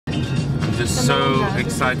just so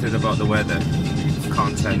excited about the weather.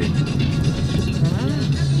 Can't tell you.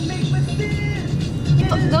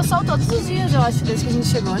 Deu sol todos os dias, eu acho, desde que a gente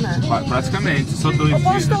chegou, né? Praticamente, só 2 dias.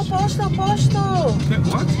 Oposto.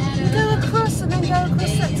 What? Go across and then go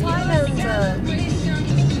across that Thailander.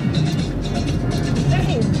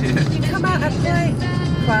 You come out at Point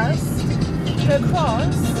first, go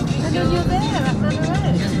across, and then you're there at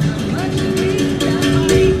Manaret.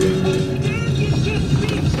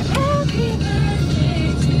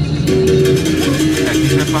 Aqui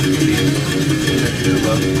já é parte do livro.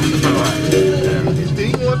 E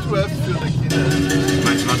tem outro Westfield aqui, né?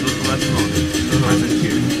 Mas lá do outro lado não. Mais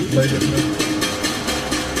antigo.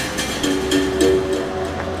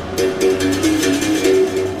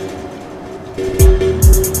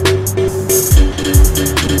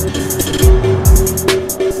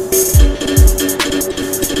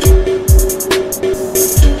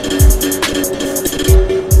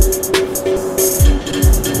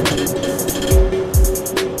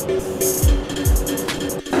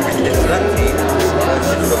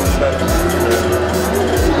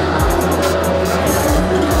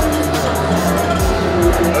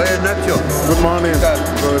 Good morning.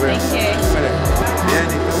 Thank you.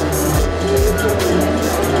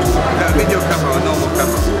 Video camera or normal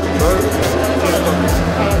camera?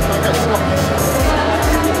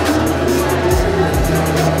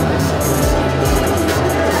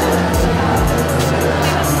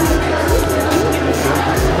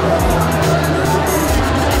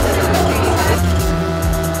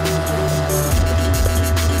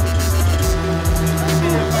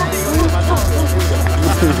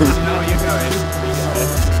 No, you're going.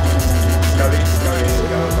 Go.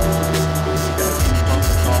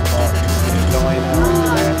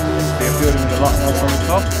 They're building with a lot else on the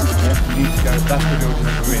top. You need to go, that's the building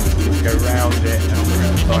that we're in. You need to go round it and on the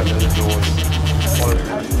inside of the doors. Follow the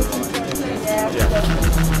rest of the line. Yeah.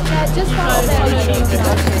 Just follow that.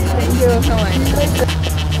 Thank you so much.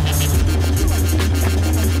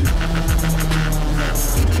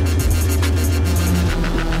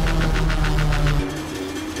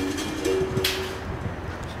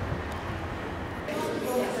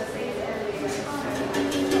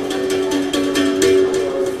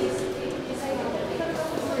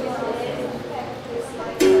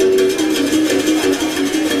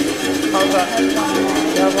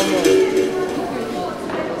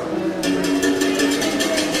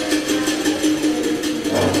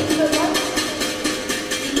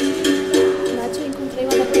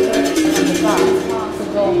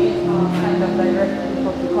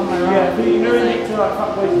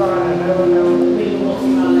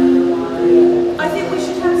 I think we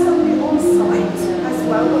should have somebody on site as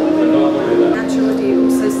well. Naturally,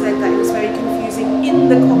 also said that it was very confusing in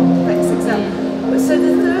the complex itself. So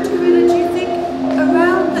the third gorilla, do you think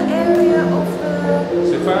around the area of the...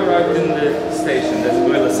 So if I arrived in the station, there's a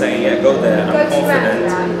gorilla saying, yeah, go there, I'm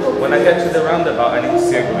confident. When I get to the roundabout, I need to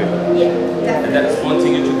see a gorilla. Yeah, definitely. And that's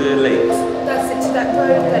pointing into the lake. That's it, to that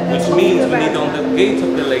road. Which means we need on the gate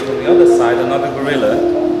of the lake on the other side another gorilla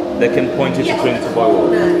that can point it into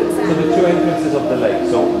Boywalk. So the two entrances of the lake,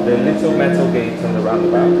 so the little metal gate on the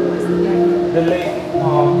roundabout, the lake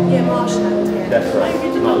marshland, yeah. That's right,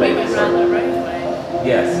 not lake. Around the roadway.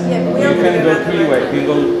 Yes, Yeah, but we you are can gonna go go three ways, you can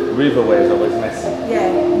go river way, it's always messy.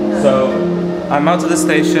 Yeah. So I'm out of the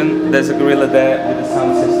station, there's a gorilla there with a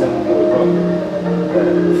sound system,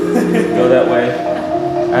 go that way,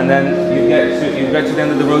 and then you get to the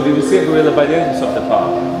end of the road, you will see a gorilla by the entrance of the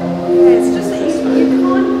park. Yeah, it's just that you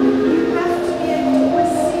can't, you have to be able to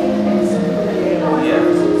always see this. Yeah,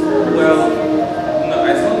 well, no,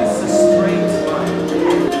 as long as it's a straight line.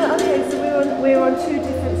 Okay, so we're on two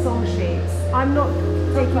different song sheets. I'm not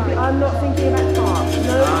thinking about park.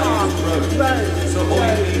 No park. Road. So all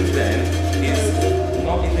you need then is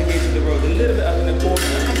not indicating the road a little bit up in the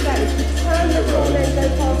corner. Exactly. Turn the corner and go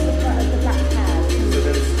past the black cab. So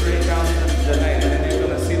then straight down the lane, and then you're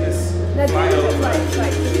gonna see this flyover right,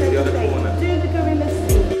 to the other corner.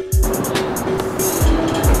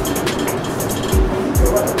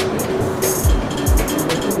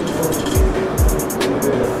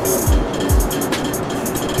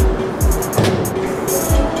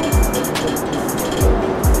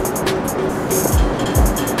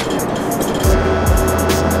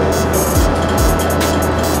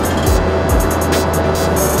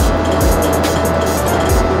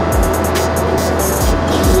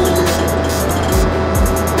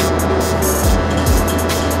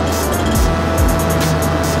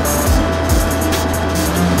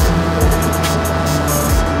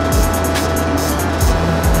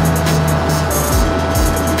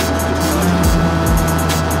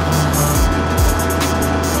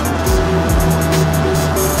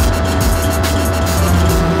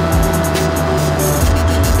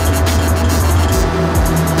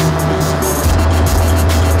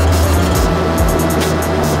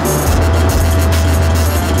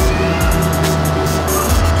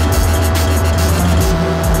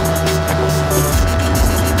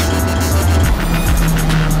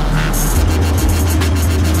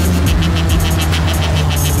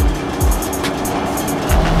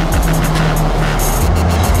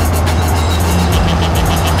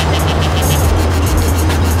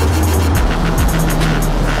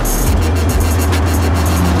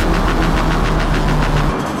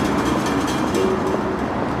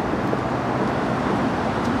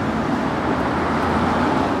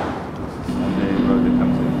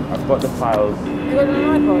 got the files. You got it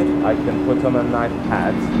on an iPod? I can put on an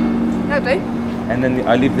iPad. No, do. And then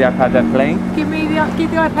I leave the iPad there playing? Give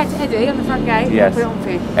the iPad to Eddie on the front gate. Yes. And I'll put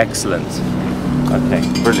it on for you. Excellent.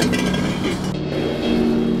 Okay, brilliant.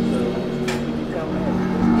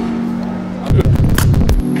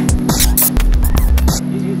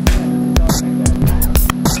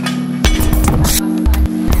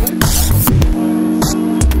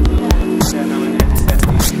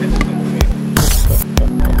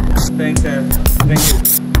 Thanks, thank you.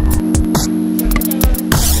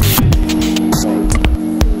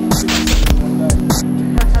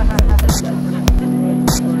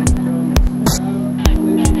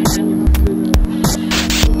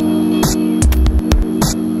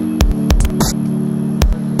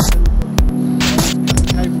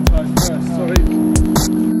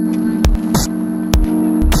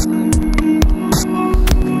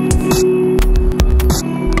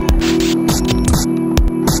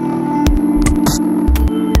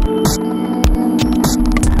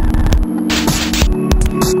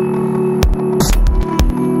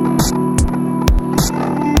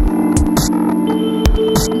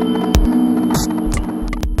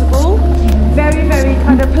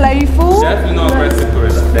 Playful. Definitely not aggressive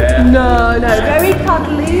gorilla. There. No, very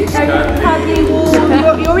cuddly, very cuddly,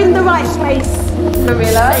 warm. You're in the right place,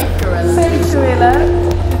 gorilla. Safe gorilla.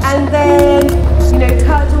 And then, you know,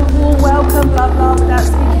 cuddle, warm, welcome, blah blah, without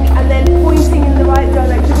speaking, and then pointing in the right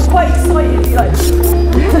direction. You're quite excited, you're like,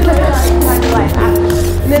 kind of like that.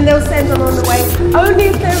 And then they'll send them on the way. Only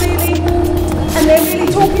if they're really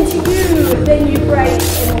talking to you, then you break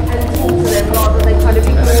and talk to them rather than kind of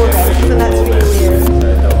ignore them. So that's really weird.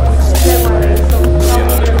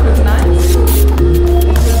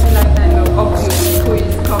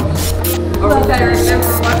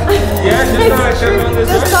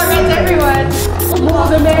 Just target everyone. More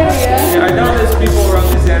the merrier. Yeah, I know there's people around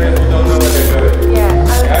this area who don't know what they're doing. Yeah.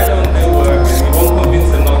 I don't do work, and you won't convince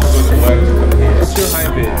them not to go to work to come here. What's your high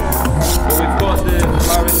bid? But we've got the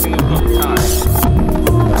flowers thing, we've got time.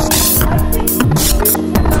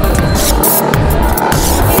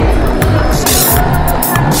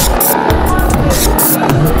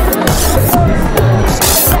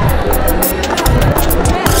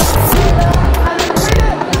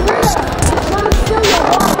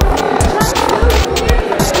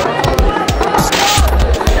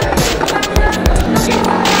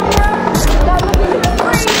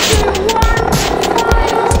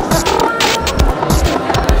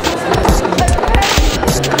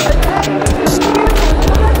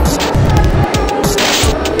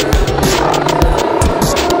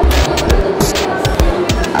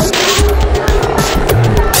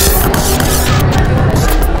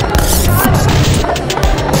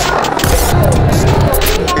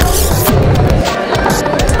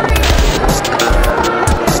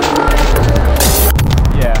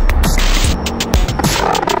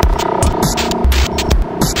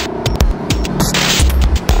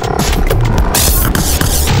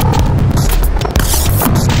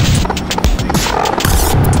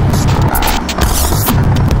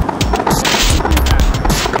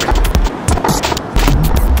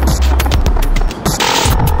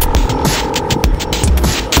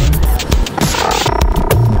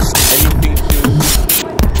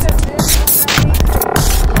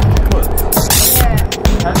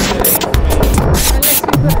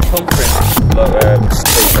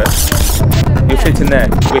 You'll fit in there,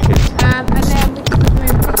 wicked. And then we can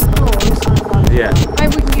move the floors. Yeah.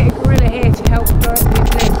 Maybe we can get a gorilla here to help guide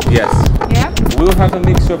me. Yes. Yeah? We'll have a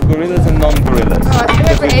mixture of gorillas and non-gorillas. Alright,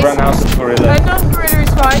 because whoever it we've is. run out of gorillas. So non-gorilla is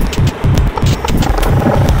fine.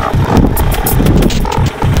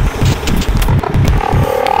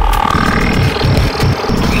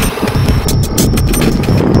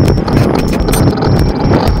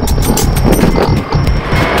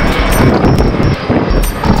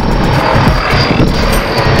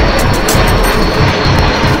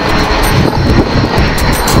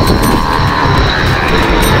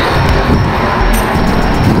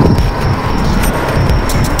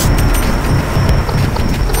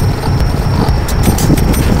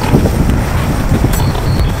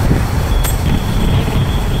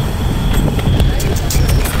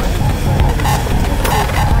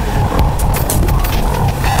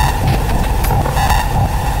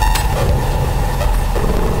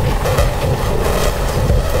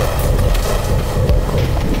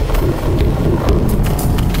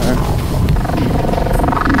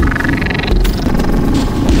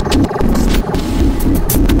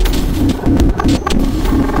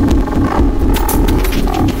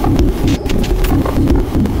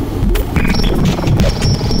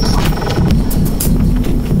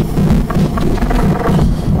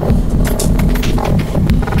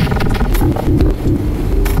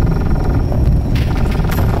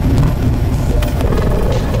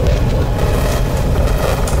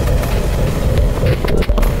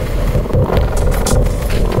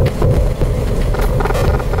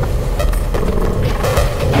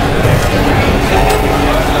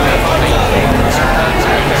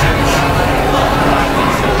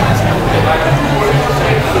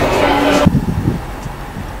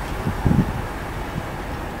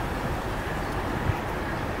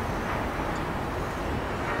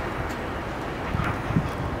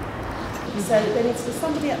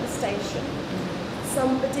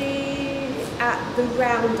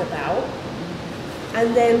 roundabout,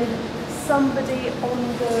 and then somebody on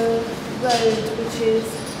the road, which is,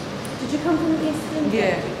 did you come from the Eastern?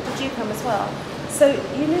 Yeah. Did you come as well? So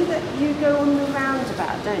you know that you go on the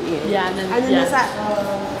roundabout, don't you? Yeah, and then there's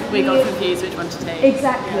that. We got weird- confused which one to take.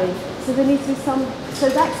 Exactly. So there needs to be some. So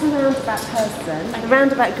that's the roundabout person. The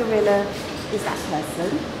roundabout gorilla is that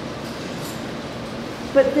person.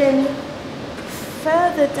 But then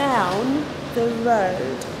further down the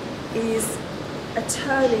road is a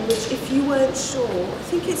turning, which if you weren't sure, I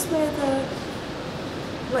think it's where the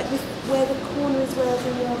corner is where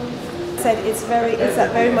the said it's very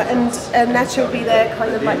much, and Nacho will be there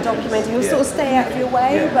kind of like documenting. He'll sort of stay out of your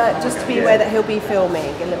way, but just to be aware that he'll be filming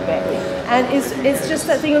a little bit. And it's just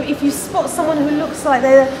that thing of if you spot someone who looks like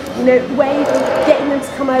they're, you know, waving, getting them to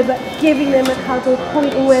come over, giving them a cuddle,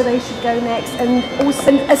 pointing where they should go next, and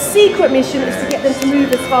also a secret mission is to get them to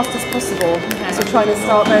move as fast as possible. So trying to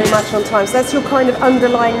start very much on time. So that's your kind of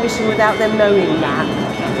underlying mission without them knowing that.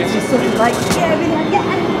 It's just sort of like,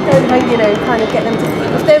 don't like, you know, kind of get them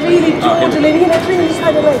to, if they're really dawdling, you know, really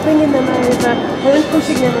kind of like bringing them over and then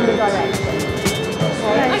pushing them in the direction.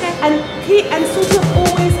 Okay. And sort of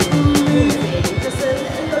always moving. Just a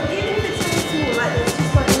little, even if it's very small, like there's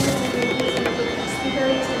just like a little bit, just be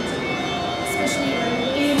very attentive. Especially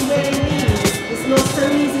in where it needs. It's not so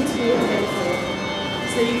easy to be attentive.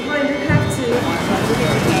 So you kind of have to.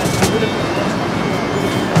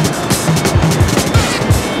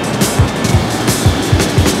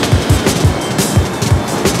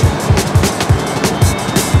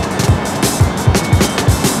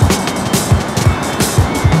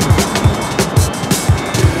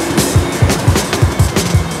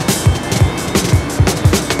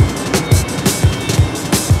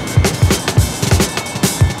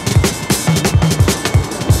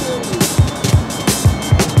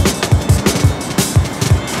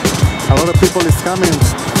 A lot of people is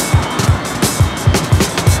coming.